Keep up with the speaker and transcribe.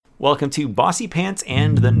Welcome to Bossy Pants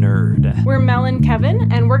and the Nerd. We're Mel and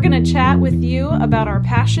Kevin, and we're going to chat with you about our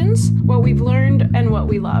passions, what we've learned, and what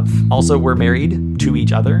we love. Also, we're married to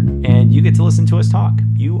each other, and you get to listen to us talk.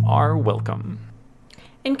 You are welcome.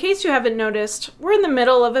 In case you haven't noticed, we're in the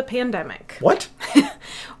middle of a pandemic. What?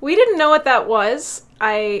 We didn't know what that was.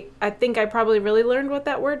 I think I probably really learned what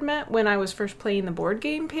that word meant when I was first playing the board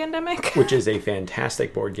game Pandemic. Which is a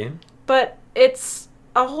fantastic board game. But it's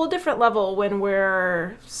a whole different level when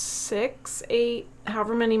we're 6, 8,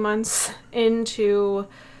 however many months into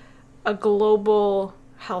a global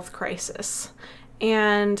health crisis.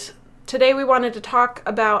 And today we wanted to talk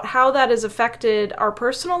about how that has affected our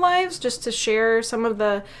personal lives, just to share some of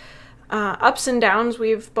the ups and downs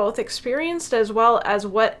we've both experienced, as well as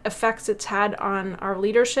what effects it's had on our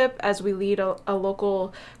leadership as we lead a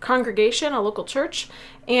local congregation, a local church,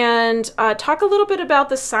 and talk a little bit about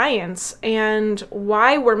the science and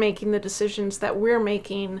why we're making the decisions that we're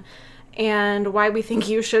making and why we think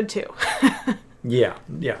you should too. Yeah.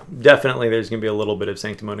 Definitely there's going to be a little bit of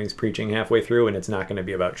sanctimonious preaching halfway through, and it's not going to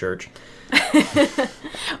be about church.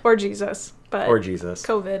 Or Jesus. Or Jesus.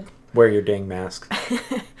 COVID. Wear your dang mask.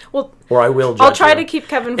 Well, or I will judge I'll try you. to keep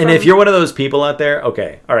Kevin from... And if you're one of those people out there,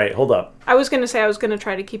 okay, all right, hold up. I was going to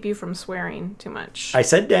try to keep you from swearing too much. I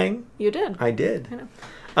said dang. You did. I did.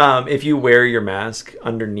 I know. If you wear your mask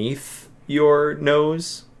underneath your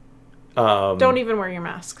nose... don't even wear your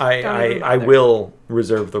mask. I will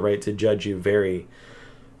reserve the right to judge you very,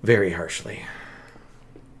 very harshly.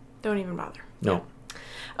 Don't even bother. No.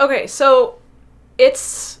 Okay, so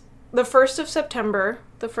it's the 1st of September,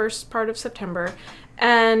 the first part of September,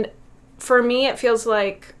 and for me it feels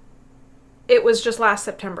like it was just last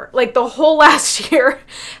September. Like the whole last year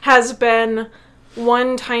has been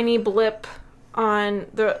one tiny blip on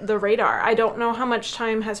the radar. I don't know how much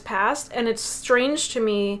time has passed, and it's strange to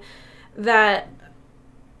me that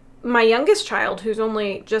my youngest child, who's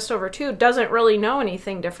only just over 2, doesn't really know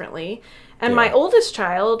anything differently. And my oldest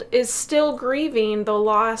child is still grieving the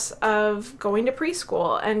loss of going to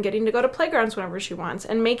preschool and getting to go to playgrounds whenever she wants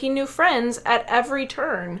and making new friends at every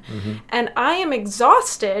turn. Mm-hmm. And I am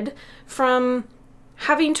exhausted from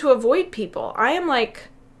having to avoid people. I am like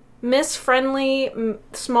Miss Friendly,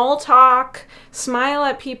 small talk, smile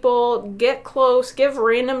at people, get close, give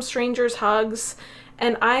random strangers hugs.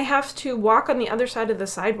 And I have to walk on the other side of the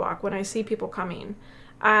sidewalk when I see people coming.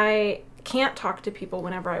 I can't talk to people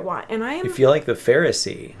whenever I want. And I am... You feel like the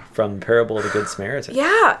Pharisee from the Parable of the Good Samaritan.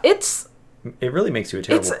 Yeah, it really makes you a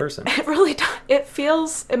terrible person. It really does. It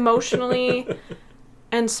feels emotionally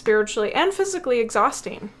and spiritually and physically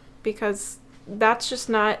exhausting, because that's just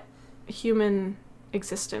not human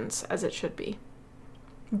existence as it should be.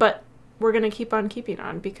 But we're going to keep on keeping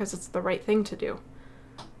on because it's the right thing to do.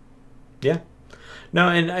 Yeah. No,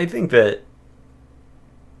 and I think that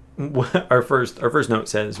our first note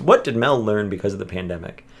says, what did Mel learn because of the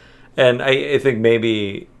pandemic? And I think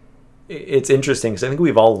maybe it's interesting because I think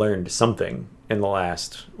we've all learned something in the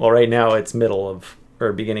last, well, right now it's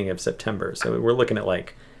beginning of September. So we're looking at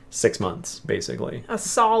like 6 months, basically. A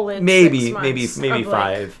solid maybe 6 months. Maybe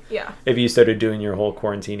 5. Yeah. If you started doing your whole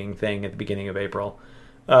quarantining thing at the beginning of April.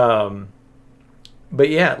 But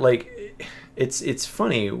yeah, like it's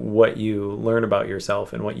funny what you learn about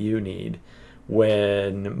yourself and what you need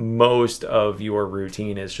when most of your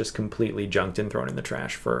routine is just completely junked and thrown in the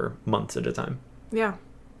trash for months at a time. Yeah.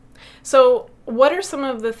 So what are some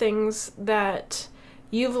of the things that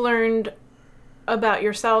you've learned about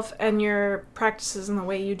yourself and your practices and the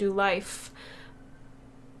way you do life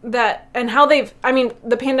and how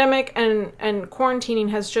the pandemic and quarantining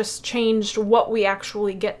has just changed what we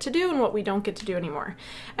actually get to do and what we don't get to do anymore.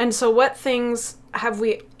 And so what things have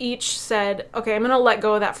we each said, okay, I'm going to let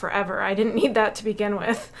go of that forever. I didn't need that to begin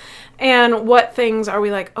with. And what things are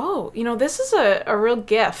we like, oh, this is a real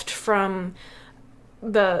gift from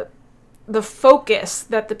the focus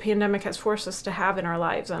that the pandemic has forced us to have in our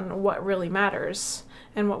lives on what really matters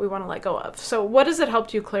and what we want to let go of. So what has it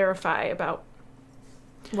helped you clarify about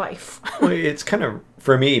life? Well, it's kind of,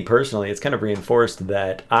 for me personally, it's kind of reinforced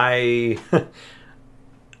that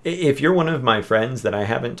if you're one of my friends that I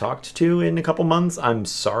haven't talked to in a couple months, I'm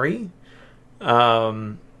sorry.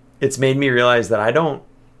 It's made me realize that I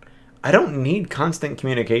don't need constant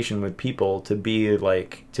communication with people to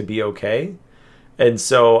be okay. And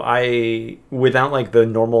so without like the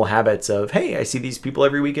normal habits of, hey, I see these people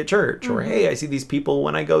every week at church, or hey, I see these people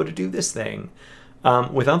when I go to do this thing.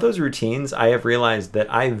 Without those routines, I have realized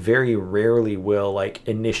that I very rarely will like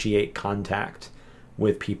initiate contact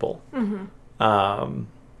with people. Mm-hmm.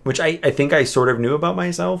 Which I think I sort of knew about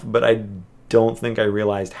myself, but I don't think I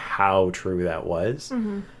realized how true that was.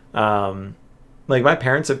 Mm-hmm. Like, my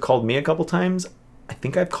parents have called me a couple times. I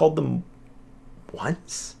think I've called them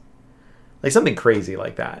once. Like, something crazy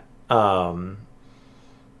like that. And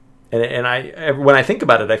I, when I think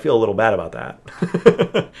about it, I feel a little bad about that.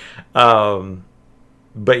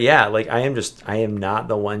 But yeah, like, I am not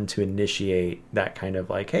the one to initiate that kind of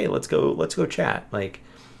like, hey, let's go chat. Like,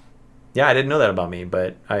 yeah, I didn't know that about me,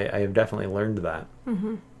 but I have definitely learned that.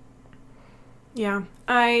 Mm-hmm. Yeah.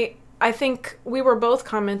 I think we were both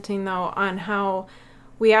commenting, though, on how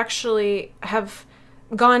we actually have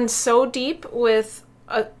gone so deep with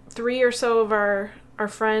 3 or so of our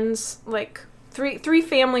friends, like three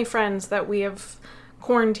family friends that we have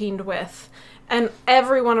quarantined with. And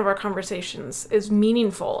every one of our conversations is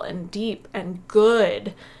meaningful and deep and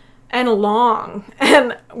good and long.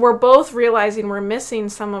 And we're both realizing we're missing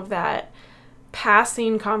some of that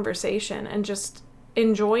passing conversation and just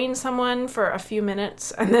enjoying someone for a few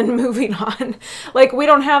minutes and then moving on. Like, we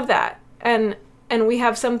don't have that. And we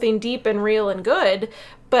have something deep and real and good,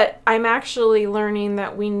 but I'm actually learning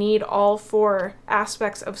that we need all 4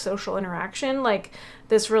 aspects of social interaction, like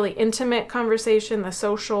this really intimate conversation, the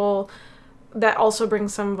social, that also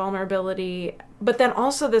brings some vulnerability, but then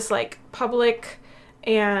also this like public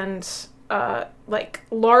and like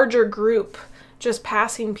larger group just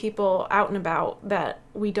passing people out and about that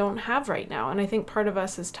we don't have right now. And I think part of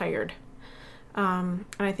us is tired. And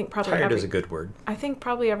I think probably tired is a good word. I think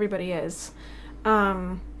probably everybody is.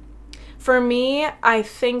 For me, I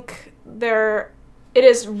think it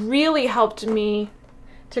has really helped me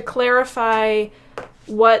to clarify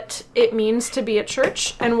what it means to be a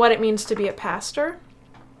church and what it means to be a pastor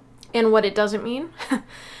and what it doesn't mean.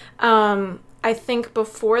 I think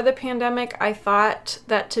before the pandemic, I thought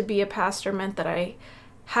that to be a pastor meant that I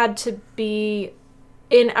had to be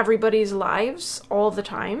in everybody's lives all the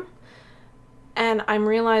time. And I'm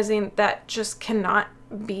realizing that just cannot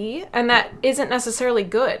be, and that isn't necessarily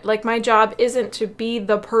good. Like, my job isn't to be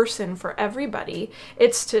the person for everybody.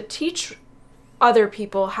 It's to teach other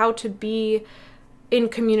people how to be in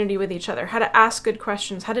community with each other, how to ask good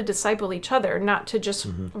questions, how to disciple each other, not to just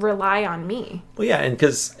rely on me. Well, yeah, and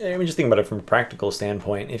because, I mean, just think about it from a practical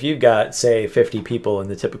standpoint. If you've got, say, 50 people in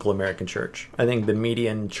the typical American church, I think the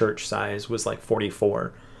median church size was like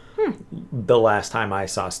 44 the last time I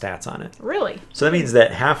saw stats on it. Really? So that means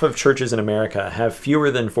that half of churches in America have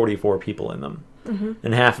fewer than 44 people in them. Mm-hmm.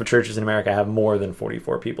 And half of churches in America have more than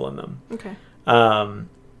 44 people in them. Okay.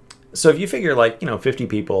 So if you figure, like, 50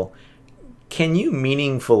 people, can you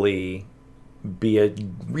meaningfully be a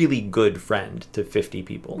really good friend to 50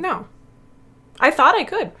 people? No. I thought I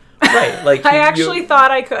could. Right. Like, I actually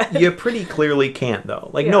thought I could. You pretty clearly can't,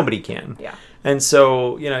 though. Like, nobody can. Yeah. And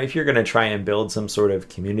so, if you're going to try and build some sort of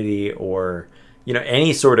community or,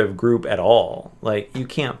 any sort of group at all, like, you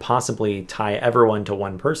can't possibly tie everyone to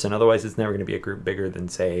one person. Otherwise, it's never going to be a group bigger than,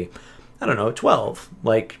 say, I don't know, 12,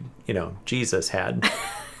 like, Jesus had.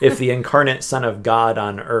 If the incarnate Son of God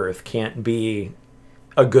on earth can't be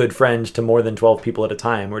a good friend to more than 12 people at a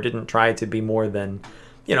time, or didn't try to be more than,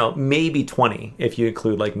 maybe 20, if you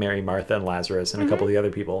include, like, Mary, Martha, and Lazarus, and a couple of the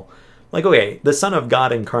other people. Like, okay, the Son of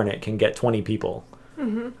God incarnate can get 20 people.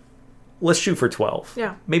 Mm-hmm. Let's shoot for 12.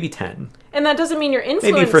 Yeah. Maybe 10. And that doesn't mean your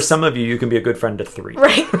influence... Maybe for some of you can be a good friend to 3.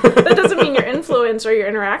 Right. That doesn't mean your influence or your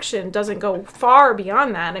interaction doesn't go far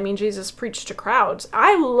beyond that. I mean, Jesus preached to crowds.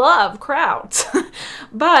 I love crowds.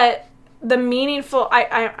 But the meaningful...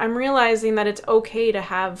 I'm realizing that it's okay to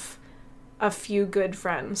have a few good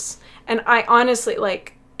friends. And I honestly,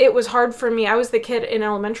 like... It was hard for me. I was the kid in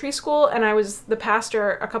elementary school, and I was the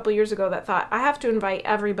pastor a couple years ago that thought, I have to invite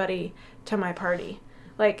everybody to my party.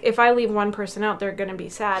 Like, if I leave one person out, they're going to be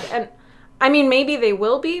sad. And, I mean, maybe they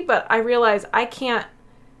will be, but I realize I can't...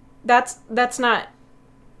 That's not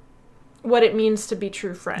what it means to be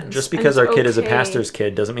true friends. Just because our kid is a pastor's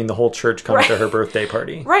kid doesn't mean the whole church comes to her birthday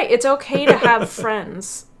party. Right. It's okay to have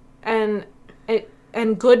friends, and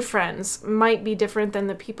good friends might be different than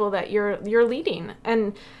the people that you're leading.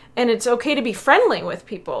 And it's okay to be friendly with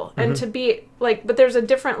people and to be like, but there's a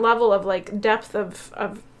different level of like depth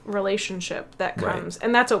of relationship that comes,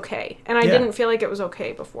 and that's okay. And I didn't feel like it was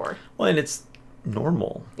okay before. Well, and it's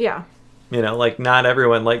normal. Yeah. Like, not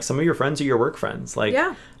everyone, like, some of your friends are your work friends. Like,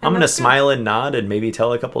 I'm going to smile and nod and maybe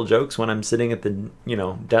tell a couple jokes when I'm sitting at the,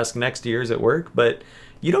 desk next to yours at work, but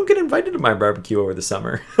you don't get invited to my barbecue over the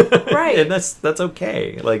summer. Right. And that's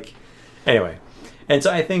okay. Like, anyway. And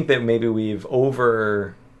so I think that maybe we've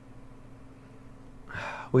over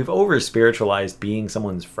spiritualized being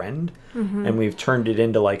someone's friend, and we've turned it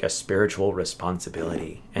into like a spiritual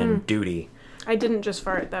responsibility and duty. I didn't just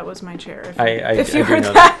fart. That was my chair. If you I heard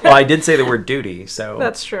know that. Well, I did say the word duty, so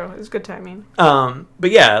That's true. It was good timing.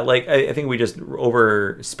 But yeah, like I think we just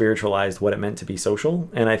over spiritualized what it meant to be social,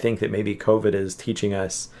 and I think that maybe COVID is teaching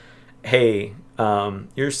us, hey,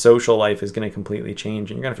 your social life is going to completely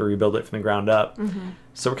change, and you're going to have to rebuild it from the ground up. Mm-hmm.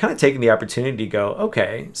 So we're kind of taking the opportunity to go,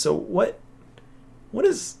 okay, so what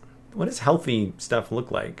does healthy stuff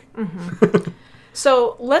look like? Mm-hmm.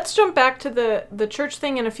 So let's jump back to the church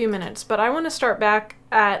thing in a few minutes, but I want to start back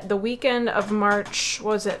at the weekend of March,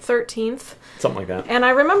 was it 13th? Something like that. And I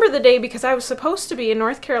remember the day because I was supposed to be in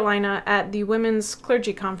North Carolina at the Women's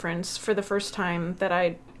Clergy Conference for the first time that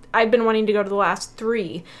I'd been wanting to go to the last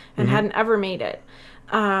 3 and hadn't ever made it.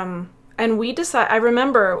 And I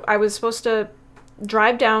remember I was supposed to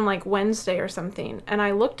drive down like Wednesday or something, and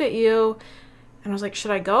I looked at you and I was like,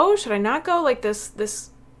 should I go? Should I not go? Like this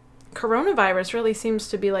coronavirus really seems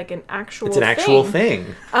to be like an actual thing. It's an actual thing.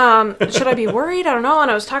 Should I be worried? I don't know. And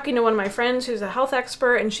I was talking to one of my friends who's a health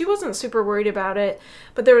expert, and she wasn't super worried about it.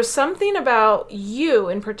 But there was something about you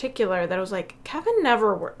in particular that I was like, Kevin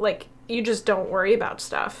never, you just don't worry about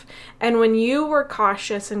stuff. And when you were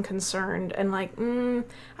cautious and concerned and like,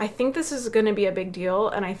 I think this is going to be a big deal,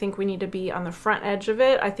 and I think we need to be on the front edge of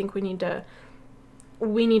it. I think we need to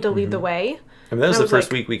lead the way. I mean, that was the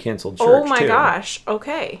first week we canceled church, oh my too. gosh.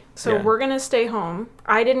 Okay. So Yeah. we're going to stay home.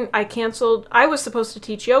 I canceled. I was supposed to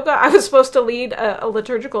teach yoga. I was supposed to lead a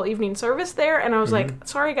liturgical evening service there. And I was like,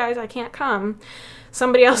 sorry guys, I can't come.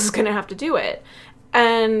 Somebody else is going to have to do it.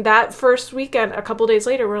 And that first weekend, a couple days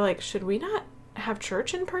later, we're like, should we not have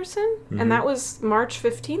church in person? And that was March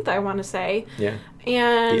 15th, I want to say. Yeah.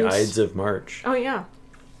 And The Ides of March. Oh yeah.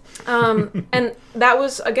 And that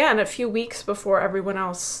was, again, a few weeks before everyone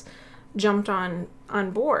else jumped on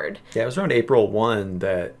board. Yeah, it was around April 1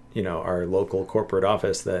 that, our local corporate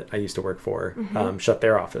office that I used to work for shut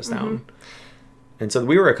their office down. And so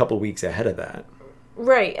we were a couple weeks ahead of that.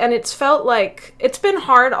 Right. And it's felt like it's been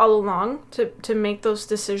hard all along to make those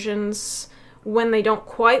decisions when they don't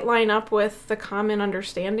quite line up with the common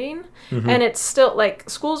understanding. And it's still like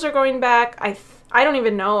schools are going back. I don't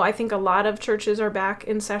even know. I think a lot of churches are back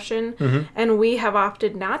in session, and we have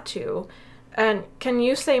opted not to. And can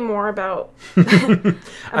you say more about,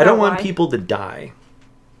 I don't want why? people to die.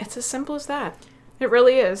 It's as simple as that. It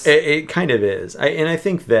really is. It kind of is. And I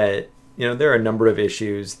think that, there are a number of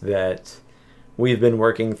issues that we've been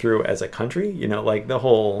working through as a country, like the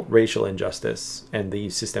whole racial injustice and the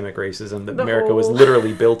systemic racism that America was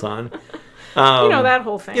literally built on. That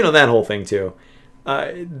whole thing. That whole thing too.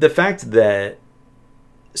 The fact that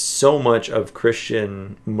so much of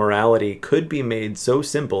Christian morality could be made so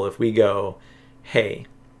simple if we go, hey,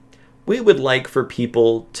 we would like for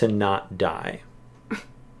people to not die.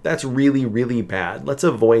 That's really, really bad. Let's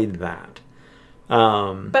avoid that.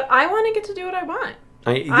 But I want to get to do what I want.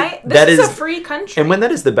 That is a free country. And when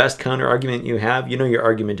that is the best counter argument you have, your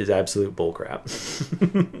argument is absolute bullcrap.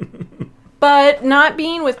 But not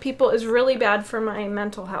being with people is really bad for my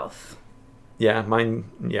mental health. Yeah, mine,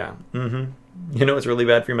 yeah. What's really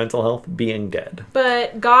bad for your mental health? Being dead.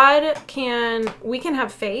 But we can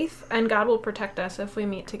have faith, and God will protect us if we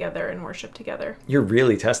meet together and worship together. You're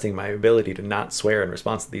really testing my ability to not swear in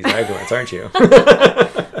response to these arguments, aren't you?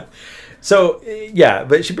 So, yeah,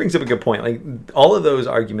 but she brings up a good point. Like, all of those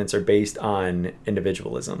arguments are based on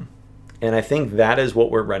individualism. And I think that is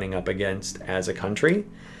what we're running up against as a country,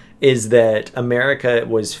 is that America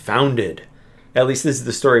was founded, at least this is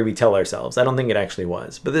the story we tell ourselves. I don't think it actually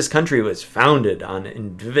was. But this country was founded on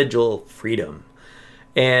individual freedom.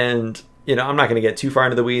 And, I'm not going to get too far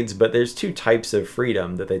into the weeds, but there's 2 types of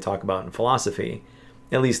freedom that they talk about in philosophy.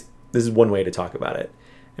 At least this is one way to talk about it.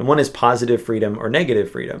 And one is positive freedom or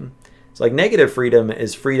negative freedom. So like negative freedom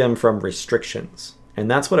is freedom from restrictions.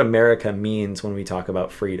 And that's what America means when we talk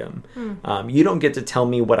about freedom. You don't get to tell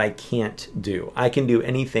me what I can't do. I can do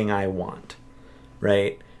anything I want,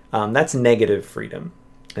 right? That's negative freedom.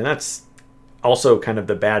 And that's also kind of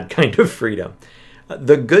the bad kind of freedom.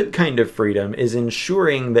 The good kind of freedom is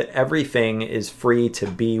ensuring that everything is free to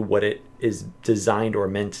be what it is designed or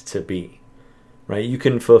meant to be, right? You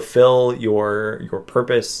can fulfill your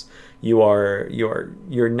purpose.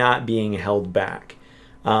 You're not being held back.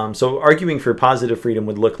 So arguing for positive freedom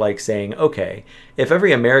would look like saying, okay, if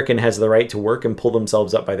every American has the right to work and pull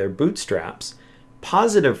themselves up by their bootstraps,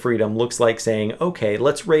 positive freedom looks like saying, okay,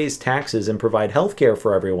 let's raise taxes and provide health care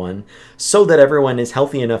for everyone so that everyone is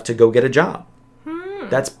healthy enough to go get a job.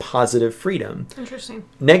 That's positive freedom. Interesting.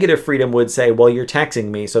 Negative freedom would say, well, you're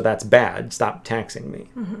taxing me, so that's bad. Stop taxing me.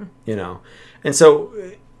 And so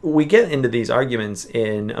we get into these arguments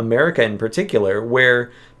in America in particular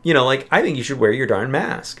where, I think you should wear your darn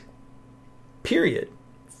mask. Period.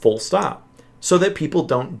 Full stop. So that people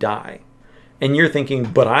don't die. And you're thinking,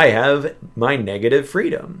 but I have my negative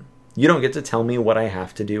freedom. You don't get to tell me what I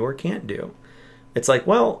have to do or can't do. It's like,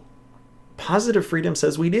 well, positive freedom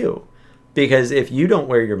says we do. Because if you don't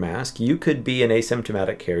wear your mask, you could be an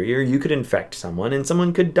asymptomatic carrier, you could infect someone, and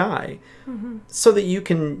someone could die. Mm-hmm. So that you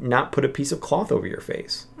can not put a piece of cloth over your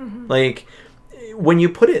face. Mm-hmm. Like, when you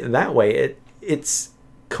put it that way, it's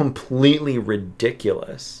completely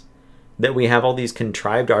ridiculous that we have all these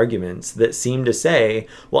contrived arguments that seem to say,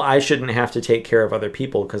 well, I shouldn't have to take care of other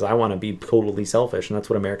people because I want to be totally selfish, and that's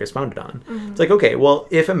what America's founded on. Mm-hmm. It's like, okay, well,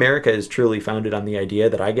 if America is truly founded on the idea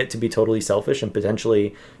that I get to be totally selfish and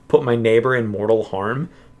potentially put my neighbor in mortal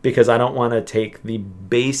harm because I don't want to take the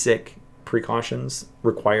basic precautions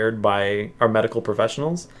required by our medical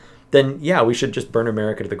professionals, then yeah, we should just burn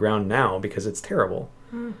America to the ground now because it's terrible.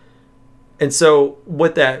 Mm. And so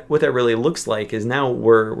what that really looks like is now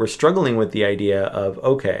we're struggling with the idea of,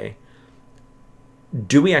 okay,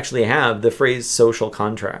 do we actually have the phrase social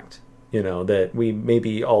contract, that we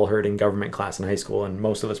maybe all heard in government class in high school and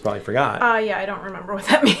most of us probably forgot. Yeah, I don't remember what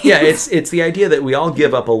that means. Yeah, it's the idea that we all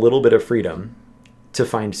give up a little bit of freedom to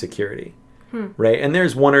find security. Right? And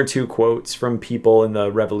there's one or two quotes from people in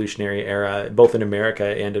the revolutionary era, both in America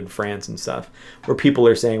and in France and stuff, where people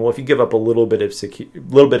are saying, well, if you give up a little bit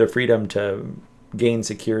of freedom to gain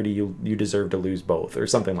security, you deserve to lose both, or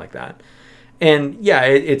something like that. And yeah,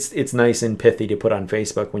 it's nice and pithy to put on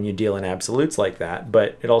Facebook when you deal in absolutes like that,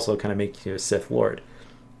 but it also kind of makes you a Sith Lord.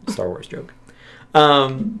 Star Wars joke.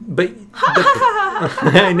 But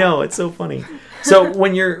I know, it's so funny. So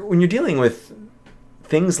when you're dealing with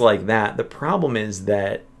things like that, the problem is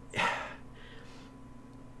that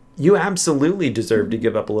you absolutely deserve to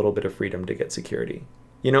give up a little bit of freedom to get security.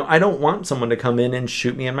 I don't want someone to come in and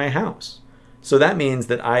shoot me in my house. So that means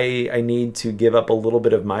that I need to give up a little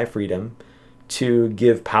bit of my freedom to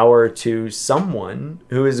give power to someone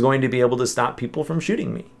who is going to be able to stop people from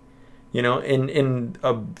shooting me. In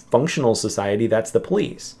a functional society, that's the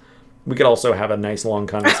police. We could also have a nice long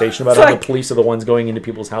conversation about how the police are the ones going into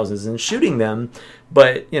people's houses and shooting them.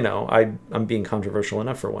 But, I'm being controversial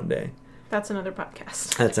enough for one day. That's another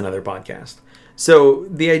podcast. So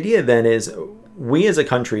the idea then is we as a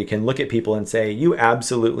country can look at people and say, you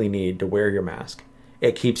absolutely need to wear your mask.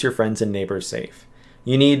 It keeps your friends and neighbors safe.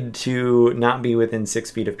 You need to not be within 6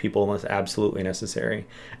 feet of people unless absolutely necessary.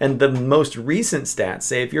 And the most recent stats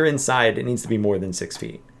say if you're inside, it needs to be more than 6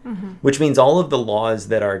 feet. Mm-hmm. Which means all of the laws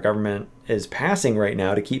that our government is passing right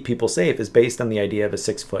now to keep people safe is based on the idea of a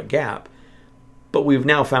 6-foot gap. But we've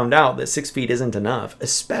now found out that 6 feet isn't enough,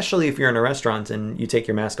 especially if you're in a restaurant and you take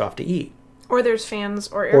your mask off to eat. Or there's fans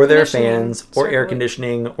or air conditioning. Or air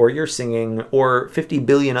conditioning, or you're singing, or 50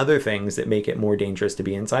 billion other things that make it more dangerous to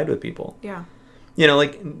be inside with people. Yeah.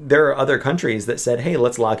 There are other countries that said, hey,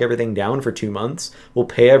 let's lock everything down for 2 months. We'll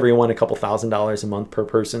pay everyone a couple $1,000s a month per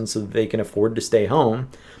person so that they can afford to stay home.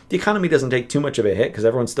 The economy doesn't take too much of a hit because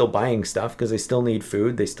everyone's still buying stuff because they still need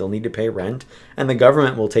food. They still need to pay rent. And the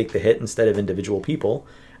government will take the hit instead of individual people.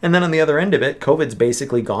 And then on the other end of it, COVID's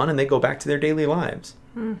basically gone and they go back to their daily lives.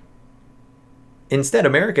 Instead,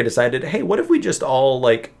 America decided, hey, what if we just all,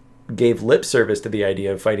 gave lip service to the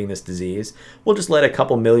idea of fighting this disease? We'll just let a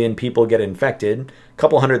couple million people get infected, a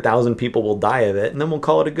couple 100,000 people will die of it, and then we'll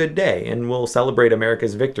call it a good day, and we'll celebrate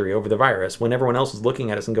America's victory over the virus when everyone else is looking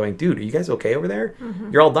at us and going, dude, are you guys okay over there?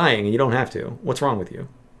 Mm-hmm. You're all dying and you don't have to. What's wrong with you?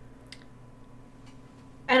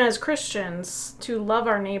 And as Christians, to love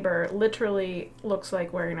our neighbor literally looks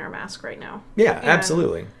like wearing our mask right now. Yeah,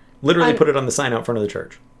 absolutely. Literally put it on the sign out front of the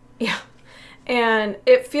church. Yeah. And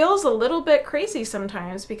it feels a little bit crazy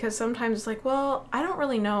sometimes because sometimes it's like, well, I don't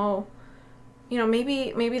really know,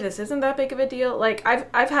 maybe this isn't that big of a deal.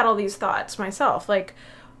 I've had all these thoughts myself,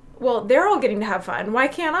 well, they're all getting to have fun. Why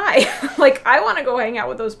can't I? I want to go hang out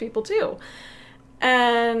with those people too.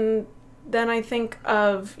 And then I think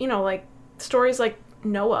of, stories like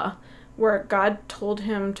Noah, where God told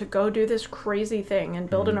him to go do this crazy thing and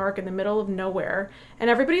build an ark in the middle of nowhere,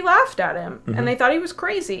 and everybody laughed at him, and they thought he was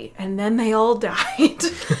crazy, and then they all died.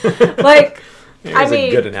 That's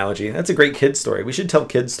a good analogy. That's a great kid story. We should tell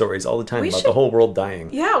kids stories all the time about the whole world dying.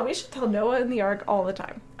 Yeah, we should tell Noah and the ark all the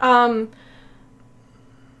time.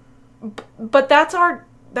 But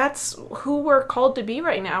that's who we're called to be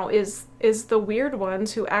right now, is the weird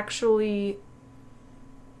ones who actually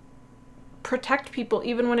protect people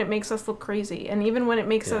even when it makes us look crazy, and even when it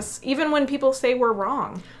makes us, even when people say we're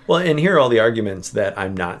wrong. Well, and here are all the arguments that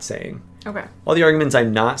I'm not saying. Okay. All the arguments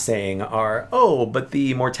I'm not saying are, but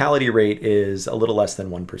the mortality rate is a little less than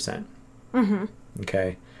 1%. Mm-hmm.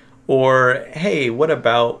 Okay. Or, hey, what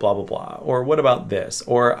about blah, blah, blah? Or what about this?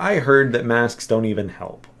 Or I heard that masks don't even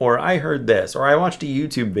help. Or I heard this. Or I watched a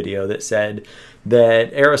YouTube video that said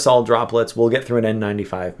that aerosol droplets will get through an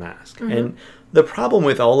N95 mask. Mm-hmm. And the problem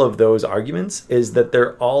with all of those arguments is that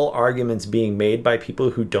they're all arguments being made by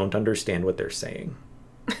people who don't understand what they're saying.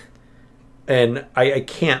 And I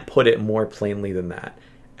can't put it more plainly than that.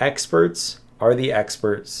 Experts are the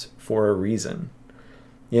experts for a reason.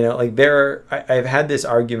 You know, like I've had this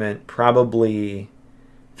argument probably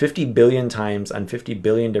 50 billion times on 50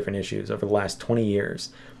 billion different issues over the last 20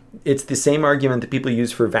 years. It's the same argument that people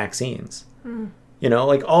use for vaccines. Mm. You know,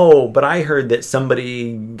 like, oh, but I heard that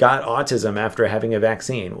somebody got autism after having a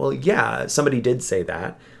vaccine. Well, yeah, somebody did say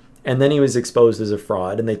that. And then he was exposed as a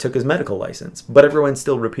fraud and they took his medical license. But everyone's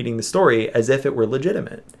still repeating the story as if it were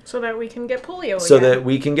legitimate. So that we can get polio again. So that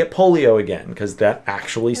we can get polio again, because that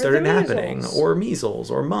actually started happening. Or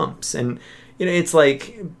measles or mumps. And, you know, it's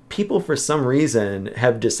like people for some reason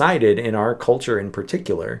have decided in our culture in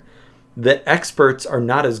particular that experts are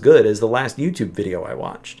not as good as the last YouTube video I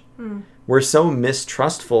watched. Mm. We're so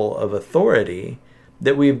mistrustful of authority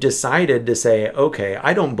that we've decided to say, okay,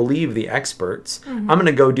 I don't believe the experts. Mm-hmm. I'm going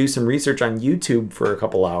to go do some research on YouTube for a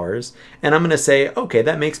couple hours. And I'm going to say, okay,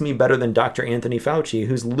 that makes me better than Dr. Anthony Fauci,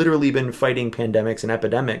 who's literally been fighting pandemics and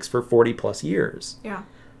epidemics for 40 plus years. Yeah.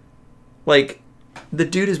 Like, the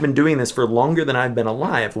dude has been doing this for longer than I've been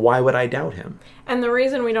alive. Why would I doubt him? And the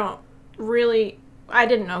reason we don't really... I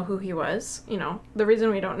didn't know who he was, you know. The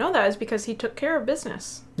reason we don't know that is because he took care of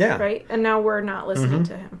business. Yeah. Right? And now we're not listening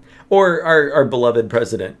to him. Or our beloved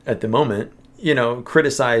president at the moment, you know,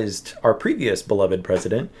 criticized our previous beloved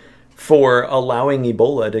president for allowing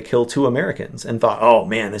Ebola to kill 2 Americans and thought, oh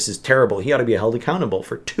man, this is terrible. He ought to be held accountable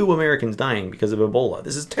for 2 Americans dying because of Ebola.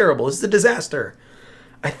 This is terrible. This is a disaster.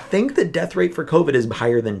 I think the death rate for COVID is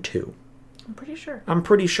higher than 2. I'm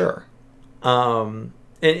pretty sure.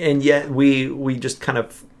 And yet we just kind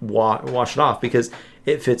of wash it off because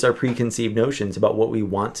it fits our preconceived notions about what we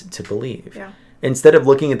want to believe. Yeah. Instead of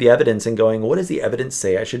looking at the evidence and going, what does the evidence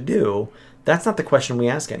say I should do? That's not the question we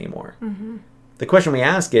ask anymore. Mm-hmm. The question we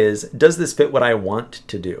ask is, does this fit what I want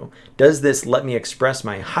to do? Does this let me express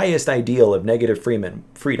my highest ideal of negative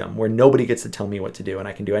freedom, where nobody gets to tell me what to do and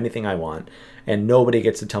I can do anything I want and nobody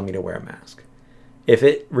gets to tell me to wear a mask? If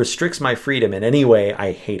it restricts my freedom in any way,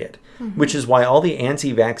 I hate it. Mm-hmm. Which is why all the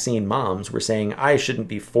anti-vaccine moms were saying I shouldn't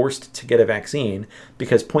be forced to get a vaccine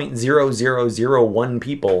because 0.0001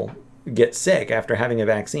 people get sick after having a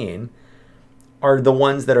vaccine are the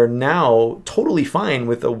ones that are now totally fine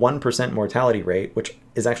with a 1% mortality rate, which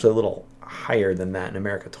is actually a little higher than that in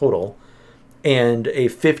America total, and a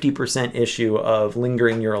 50% issue of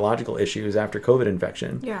lingering neurological issues after COVID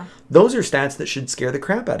infection. Yeah. Those are stats that should scare the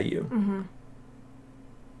crap out of you. Mm-hmm.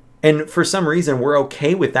 And for some reason, we're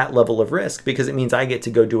okay with that level of risk because it means I get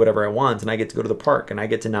to go do whatever I want and I get to go to the park and I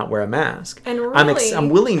get to not wear a mask. And really, I'm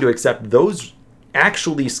willing to accept those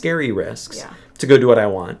actually scary risks yeah. to go do what I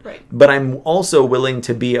want. Right. But I'm also willing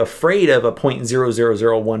to be afraid of a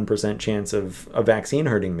 0.0001% chance of a vaccine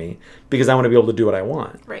hurting me because I want to be able to do what I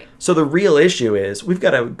want. Right. So the real issue is we've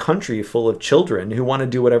got a country full of children who want to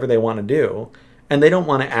do whatever they want to do. And they don't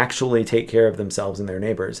want to actually take care of themselves and their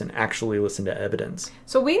neighbors and actually listen to evidence.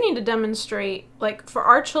 So we need to demonstrate, like, for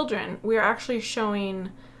our children, we are actually showing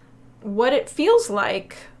what it feels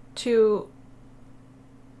like to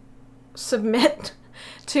submit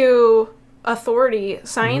to authority,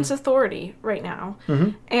 science mm-hmm. authority right now.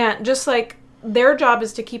 Mm-hmm. And just like their job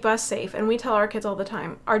is to keep us safe. And we tell our kids all the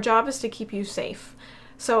time, our job is to keep you safe.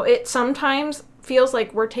 So it sometimes feels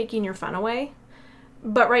like we're taking your fun away.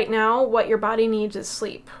 But right now, what your body needs is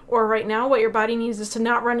sleep. Or right now, what your body needs is to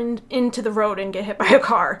not run into the road and get hit by a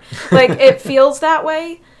car. Like, it feels that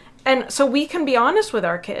way. And so we can be honest with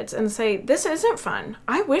our kids and say, this isn't fun.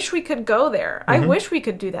 I wish we could go there. Mm-hmm. I wish we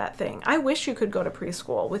could do that thing. I wish you could go to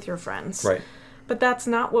preschool with your friends. Right. But that's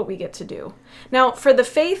not what we get to do. Now, for the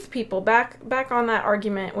faith people, back on that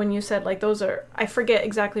argument when you said, like, those are, I forget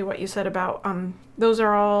exactly what you said about, those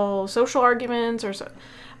are all social arguments or so.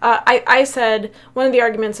 I said one of the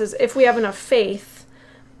arguments is if we have enough faith,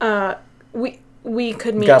 we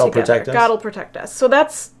could meet God will together. Protect us. God will protect us. So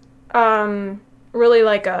that's really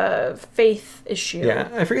like a faith issue. Yeah,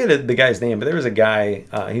 I forget the guy's name, but there was a guy,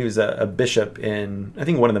 he was a bishop in, I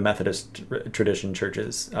think, one of the Methodist tradition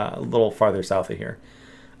churches, a little farther south of here.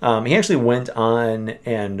 He actually went on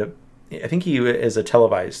and I think he is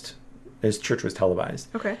his church was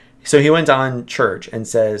televised. Okay. So he went on church and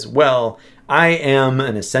says, well, I am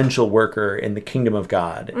an essential worker in the kingdom of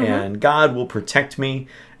God, mm-hmm. and God will protect me,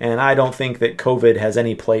 and I don't think that COVID has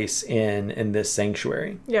any place in this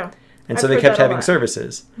sanctuary. Yeah. And I've so they heard kept that a having lot.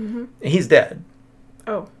 services. He's dead.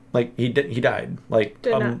 Oh. Like, he died, like,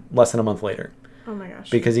 Did not. less than a month later. Oh my gosh.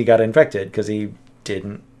 Because he got infected, because he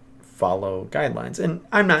didn't follow guidelines. And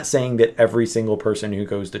I'm not saying that every single person who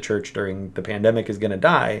goes to church during the pandemic is going to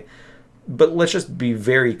die, but let's just be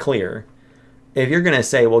very clear. If you're going to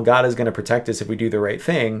say, well, God is going to protect us if we do the right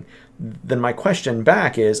thing, then my question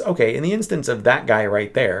back is, okay, in the instance of that guy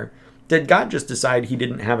right there, did God just decide he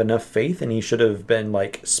didn't have enough faith and he should have been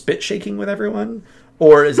like spit shaking with everyone?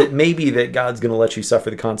 Or is it maybe that God's going to let you suffer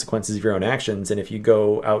the consequences of your own actions, and if you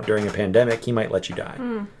go out during a pandemic, he might let you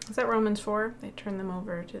die? Is that Romans 4? They turn them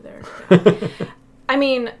over to their... I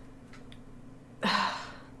mean...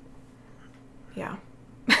 yeah.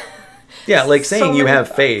 Yeah, like saying So you many have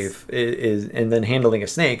thoughts. faith is and then handling a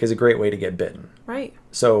snake is a great way to get bitten. Right.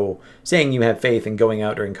 So saying you have faith and going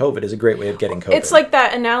out during COVID is a great way of getting COVID. It's like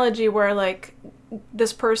that analogy where, like,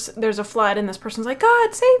 this person, there's a flood and this person's like,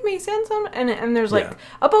 God, save me, send some, and there's like Yeah.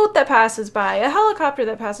 a boat that passes by, a helicopter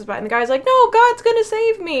that passes by, and the guy's like, no, God's gonna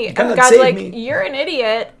save me, and God, the guy's save like, me. you're an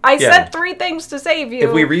idiot, I Yeah. said 3 things to save you.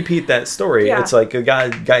 If we repeat that story, Yeah. it's like a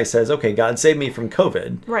guy says, okay, God save me from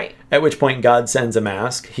COVID. Right. At which point God sends a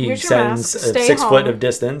mask. He Here's your sends mask. a Stay 6 foot home. of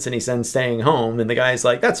distance, and he sends staying home. And the guy's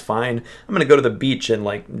like, that's fine. I'm going to go to the beach and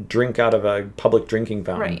like drink out of a public drinking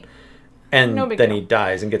fountain. Right. And No big then deal. he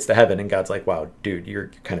dies and gets to heaven, and God's like, wow, dude,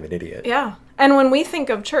 you're kind of an idiot. Yeah. And when we think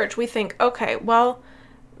of church, we think, okay, well,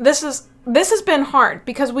 this has been hard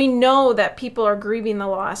because we know that people are grieving the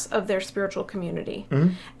loss of their spiritual community.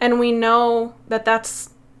 Mm-hmm. And we know that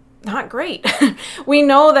that's not great. We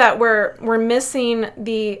know that we're missing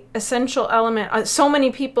the essential element. So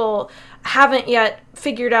many people haven't yet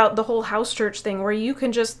figured out the whole house church thing where you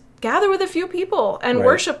can just gather with a few people and Right.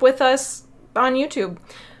 worship with us on YouTube,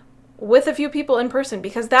 with a few people in person,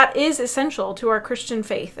 because that is essential to our Christian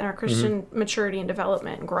faith and our Christian maturity and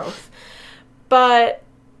development and growth. But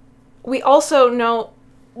we also know,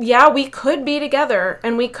 yeah, we could be together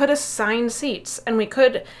and we could assign seats and we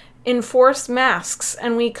could enforce masks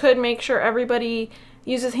and we could make sure everybody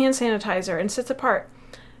uses hand sanitizer and sits apart.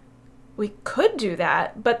 We could do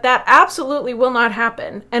that, but that absolutely will not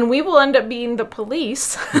happen. And we will end up being the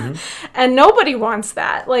police. And nobody wants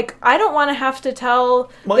that. Like, I don't want to have to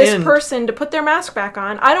tell this person to put their mask back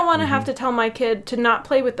on. I don't want to have to tell my kid to not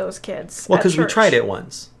play with those kids. Well, at because we church. tried it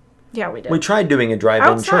once. Yeah, we did. We tried doing a drive-in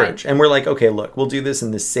Outside. church, and we're like, okay, look, we'll do this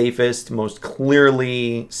in the safest, most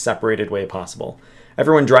clearly separated way possible.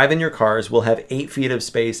 Everyone drive in your cars. We'll have 8 feet of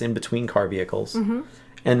space in between car vehicles.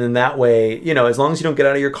 And then that way, you know, as long as you don't get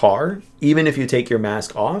out of your car, even if you take your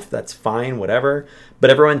mask off, that's fine, whatever.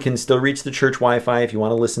 But everyone can still reach the church Wi-Fi. If you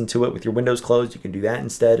want to listen to it with your windows closed, you can do that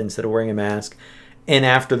instead of wearing a mask. And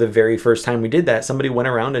after the very first time we did that, somebody went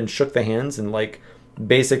around and shook the hands and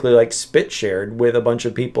basically spit shared with a bunch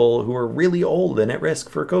of people who are really old and at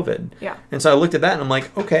risk for COVID. Yeah. And so I looked at that and I'm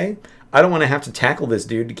like, okay, I don't want to have to tackle this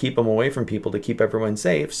dude to keep him away from people, to keep everyone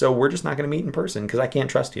safe. So we're just not going to meet in person because I can't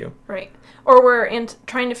trust you. Right. Or we're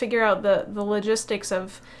trying to figure out the logistics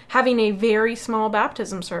of having a very small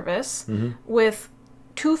baptism service with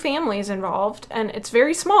 2 families involved, and it's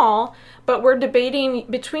very small, but we're debating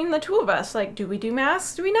between the 2 of us, like, do we do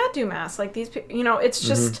masks? Do we not do masks? Like, these, it's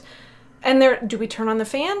just, and do we turn on the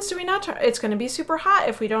fans? Do we not turn? It's going to be super hot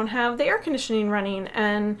if we don't have the air conditioning running,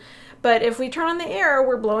 but if we turn on the air,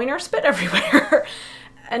 we're blowing our spit everywhere.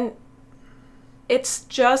 And it's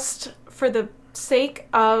just for the sake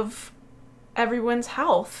of everyone's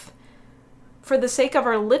health, for the sake of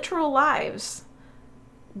our literal lives,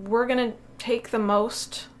 we're going to take the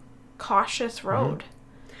most cautious road.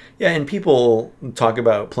 Yeah, and people talk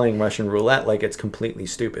about playing Russian roulette like it's completely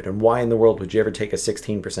stupid. And why in the world would you ever take a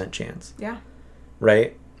 16% chance? Yeah.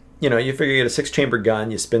 Right? You know, you figure you get a 6-chamber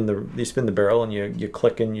gun, you spin the barrel, and you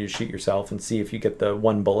click and you shoot yourself and see if you get the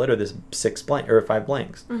 1 bullet or this 5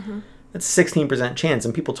 blanks. That's a 16% chance,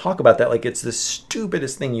 and people talk about that like it's the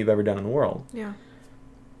stupidest thing you've ever done in the world. Yeah.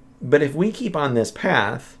 But if we keep on this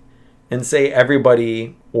path and say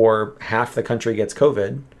everybody or half the country gets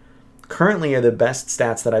COVID, currently are the best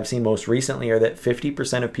stats that I've seen most recently are that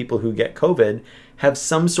 50% of people who get COVID have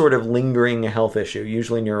some sort of lingering health issue,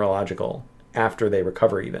 usually neurological, after they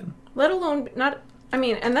recover even. Let alone and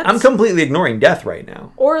that's... I'm completely ignoring death right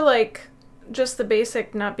now. Or just the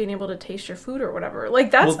basic not being able to taste your food or whatever.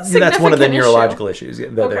 That's a significant that's one of the issue. neurological issues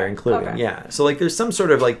that they're Okay, including. okay. Yeah. So there's some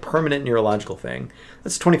sort of permanent neurological thing.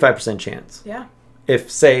 That's a 25% chance. Yeah.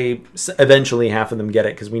 If, say, eventually half of them get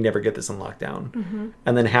it because we never get this in lockdown,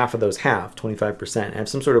 and then half of those 25% have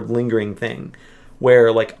some sort of lingering thing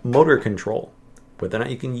where motor control, whether or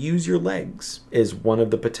not you can use your legs, is one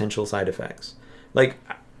of the potential side effects.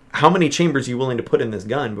 how many chambers are you willing to put in this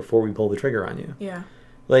gun before we pull the trigger on you? Yeah.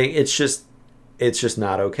 Like, it's just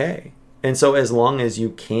not okay. And so as long as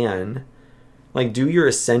you can, like, do your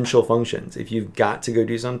essential functions. If you've got to go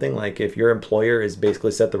do something, like if your employer is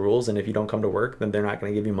basically set the rules and if you don't come to work, then they're not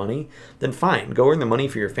going to give you money, then fine, go earn the money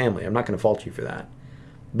for your family. I'm not going to fault you for that.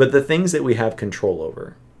 But the things that we have control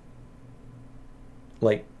over,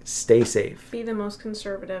 like, stay safe. Be the most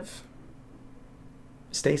conservative.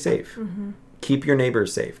 Stay safe. Mm-hmm. Keep your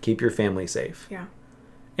neighbors safe. Keep your family safe. Yeah.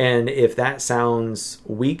 And if that sounds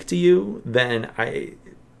weak to you, then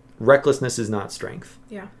recklessness is not strength.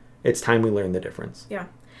 Yeah. It's time we learn the difference. Yeah.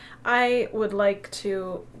 I would like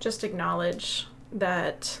to just acknowledge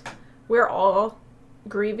that we're all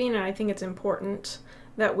grieving, and I think it's important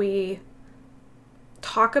that we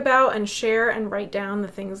talk about and share and write down the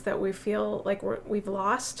things that we feel like we've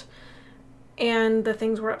lost and the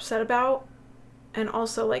things we're upset about. And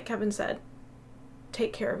also, like Kevin said,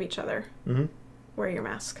 take care of each other. Mm-hmm. Wear your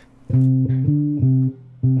mask.